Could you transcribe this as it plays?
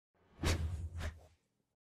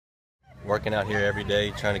working out here every day,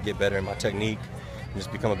 trying to get better in my technique, and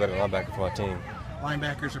just become a better linebacker for my team.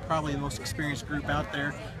 Linebackers are probably the most experienced group out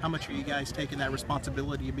there. How much are you guys taking that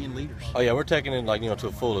responsibility of being leaders? Oh yeah, we're taking it like, to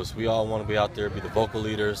the fullest. We all want to be out there, be the vocal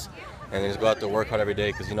leaders, and just go out there, work hard every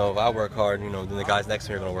day. Because if I work hard, then the guys next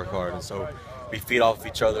to me are going to work hard, and so we feed off of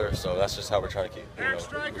each other. So that's just how we're trying to keep.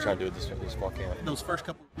 We're trying to do it this fall camp. Those first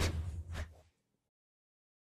couple